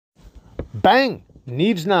Bang!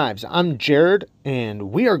 Neeves Knives. I'm Jared,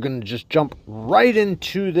 and we are going to just jump right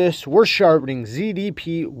into this. We're sharpening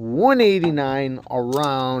ZDP189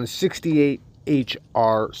 around 68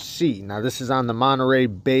 HRC. Now, this is on the Monterey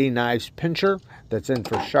Bay Knives Pinscher that's in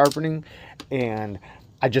for sharpening, and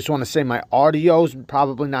I just want to say my audio is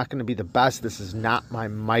probably not going to be the best. This is not my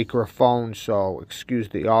microphone, so excuse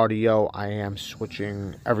the audio. I am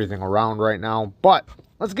switching everything around right now, but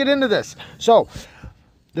let's get into this. So,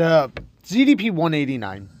 the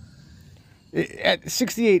ZDP189 at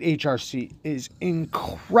 68 HRC is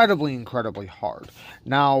incredibly hard.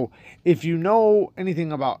 Now, if you know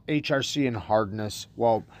anything about HRC and hardness,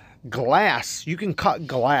 well, glass, you can cut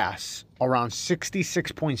glass around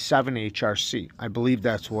 66.7 HRC. I believe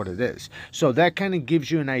that's what it is. So that kind of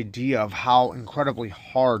gives you an idea of how incredibly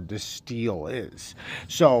hard this steel is.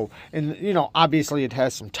 So, and you know, obviously it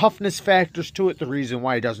has some toughness factors to it, the reason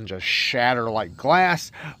why it doesn't just shatter like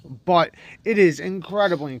glass, but it is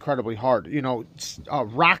incredibly hard. You know,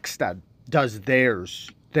 Rockstead does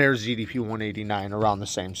theirs ZDP 189 around the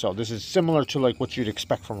same. So this is similar to like what you'd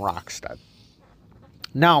expect from Rockstead.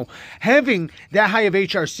 Now, having that high of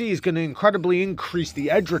HRC is going to incredibly increase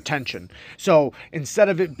the edge retention. So instead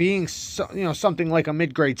of it being, you know, something like a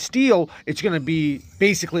mid-grade steel, it's going to be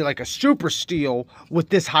basically like a super steel with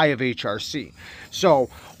this high of HRC. So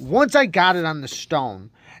once I got it on the stone,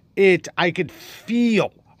 I could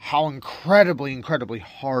feel how incredibly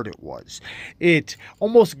hard it was. It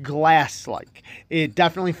almost glass-like. It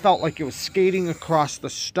definitely felt like it was skating across the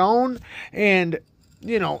stone, and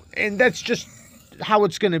you know, and that's just how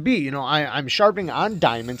it's going to be. You know, I'm sharpening on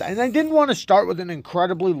diamonds, and I didn't want to start with an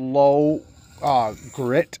incredibly low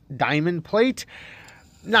grit diamond plate.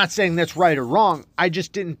 Not saying that's right or wrong. I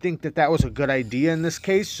just didn't think that that was a good idea in this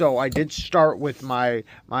case. So I did start with my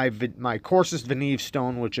coarsest VENEV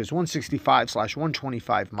stone, which is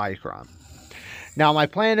 165/125 micron. Now my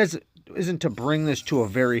plan isn't to bring this to a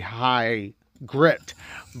very high grit,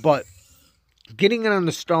 but getting it on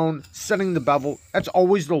the stone, setting the bevel, that's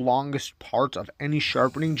always the longest part of any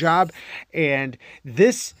sharpening job. And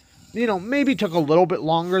this, you know, maybe took a little bit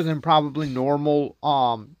longer than probably normal,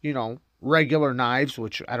 you know, regular knives,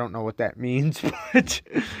 which I don't know what that means, but,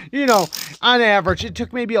 you know, on average, it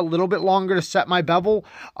took maybe a little bit longer to set my bevel.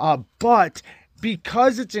 But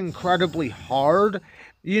because it's incredibly hard,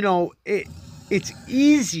 you know, it's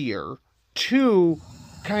easier to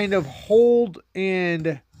kind of hold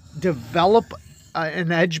and develop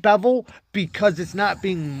an edge bevel because it's not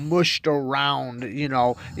being mushed around, you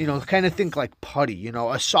know, kind of think like putty. You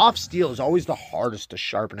know, a soft steel is always the hardest to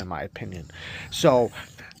sharpen in my opinion. So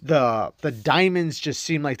the diamonds just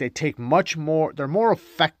seem like they take much more, they're more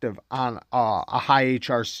effective on a high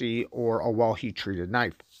HRC or a well heat treated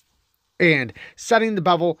knife. And setting the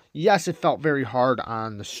bevel, yes, it felt very hard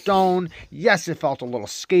on the stone. Yes, it felt a little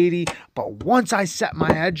skatey. But once I set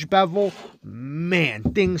my edge bevel, man,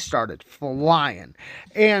 things started flying.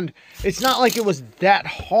 And it's not like it was that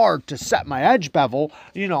hard to set my edge bevel,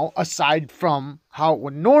 you know, aside from how it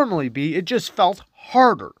would normally be. It just felt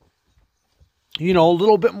harder. You know, a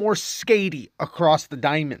little bit more skatey across the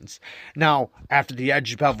diamonds. Now, after the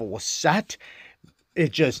edge bevel was set,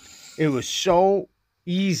 it was so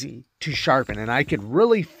easy to sharpen, and I could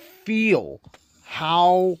really feel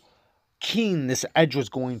how keen this edge was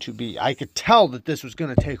going to be. I could tell that this was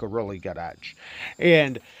going to take a really good edge,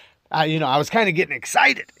 and you know, I was kind of getting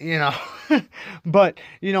excited, you know. But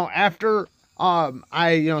you know, after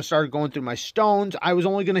I started going through my stones, I was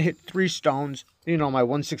only going to hit 3 stones, you know, my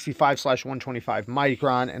 165/125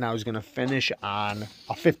 micron, and I was going to finish on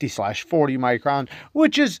a 50/40 micron,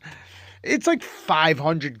 which is, it's like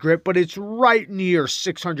 500 grit, but it's right near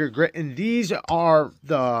 600 grit. And these are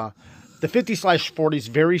the 50/40s,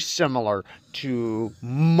 very similar to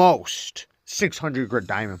most 600 grit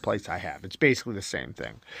diamond plates I have. It's basically the same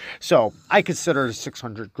thing. So I consider it a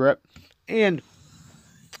 600 grit, and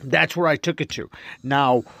that's where I took it to.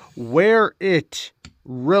 Now, where it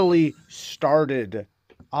really started,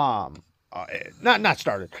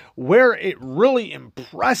 where it really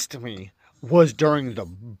impressed me was during the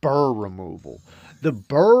burr removal. The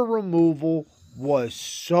burr removal was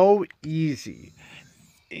so easy.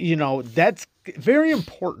 You know, that's very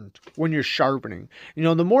important when you're sharpening. You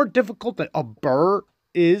know, the more difficult that a burr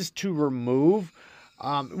is to remove,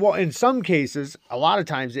 well, in some cases, a lot of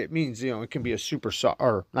times it means, you know, it can be a super soft,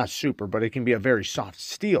 or not super, but it can be a very soft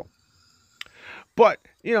steel. But,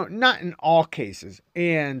 you know, not in all cases.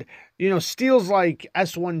 And, you know, steels like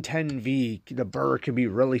S110V, the burr can be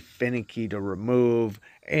really finicky to remove.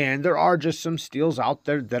 And there are just some steels out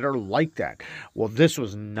there that are like that. Well, this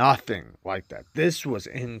was nothing like that. This was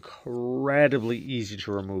incredibly easy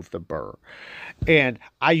to remove the burr. And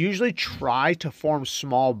I usually try to form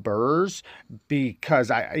small burrs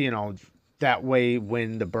because that way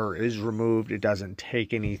when the burr is removed, it doesn't tear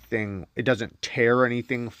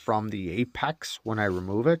anything from the apex when I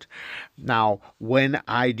remove it. Now, when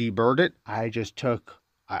I deburred it, I just took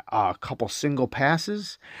a couple single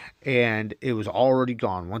passes and it was already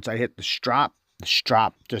gone. Once I hit the strop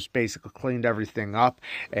just basically cleaned everything up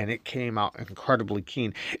and it came out incredibly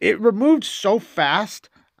keen. It removed so fast,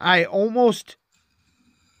 I almost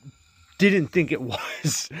didn't think it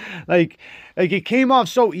was. like it came off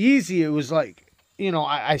so easy. It was like, you know,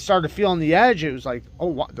 I started feeling the edge. It was like, oh,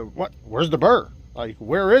 what where's the burr? Like,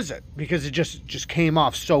 where is it? Because it just came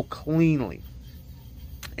off so cleanly.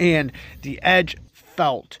 And the edge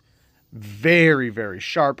felt very, very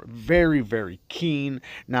sharp, very, very keen.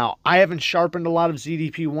 Now, I haven't sharpened a lot of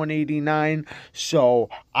ZDP189, so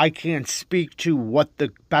I can't speak to what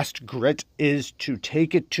the best grit is to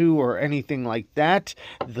take it to or anything like that.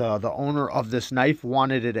 The owner of this knife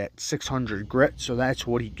wanted it at 600 grit, so that's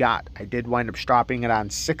what he got. I did wind up stropping it on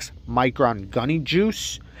 6 micron gunny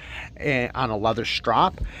juice and on a leather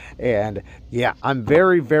strop. And yeah, I'm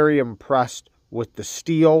very, very impressed with the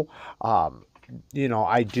steel. You know,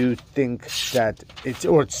 I do think that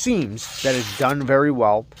it seems that it's done very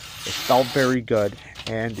well. It felt very good.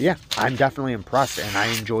 And yeah, I'm definitely impressed and I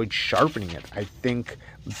enjoyed sharpening it. I think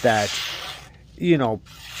that, you know,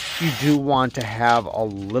 you do want to have a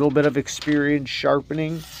little bit of experience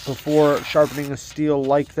sharpening before sharpening a steel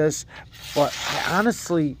like this. But I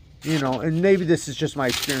honestly, you know, and maybe this is just my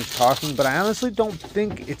experience talking, but I honestly don't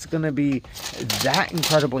think it's going to be that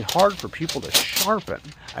incredibly hard for people to sharpen.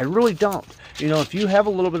 I really don't. You know, if you have a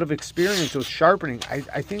little bit of experience with sharpening,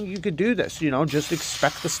 I think you could do this. You know, just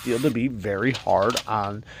expect the steel to be very hard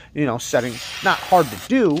on, you know, setting. Not hard to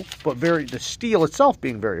do, but the steel itself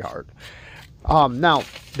being very hard. Now,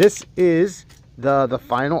 this is the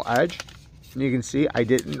final edge. You can see I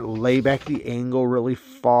didn't lay back the angle really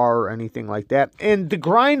far or anything like that. And the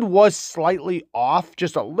grind was slightly off,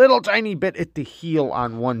 just a little tiny bit at the heel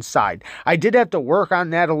on one side. I did have to work on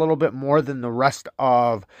that a little bit more than the rest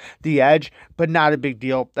of the edge, but not a big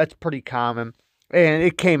deal. That's pretty common. And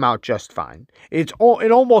it came out just fine. It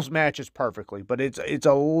almost matches perfectly, but it's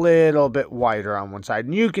a little bit wider on one side.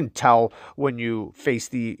 And you can tell when you face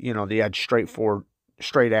the edge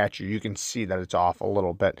straight at you, you can see that it's off a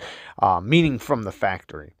little bit, meaning from the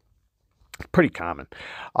factory. Pretty common,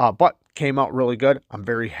 but came out really good. I'm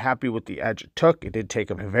very happy with the edge it took. It did take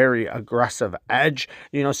a very aggressive edge.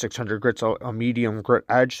 You know, 600 grit's a medium grit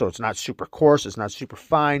edge, so it's not super coarse, it's not super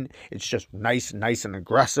fine. It's just nice and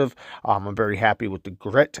aggressive. I'm very happy with the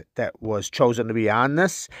grit that was chosen to be on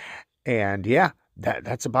this. And yeah,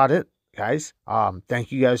 that's about it, guys.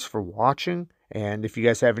 Thank you guys for watching. And if you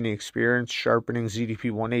guys have any experience sharpening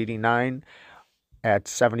ZDP189 at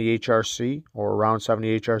 70 HRC or around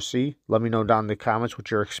 70 HRC, let me know down in the comments what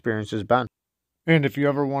your experience has been. And if you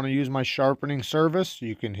ever want to use my sharpening service,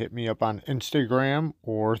 you can hit me up on Instagram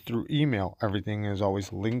or through email. Everything is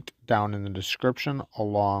always linked down in the description,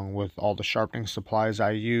 along with all the sharpening supplies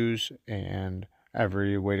I use and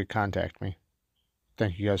every way to contact me.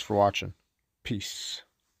 Thank you guys for watching. Peace.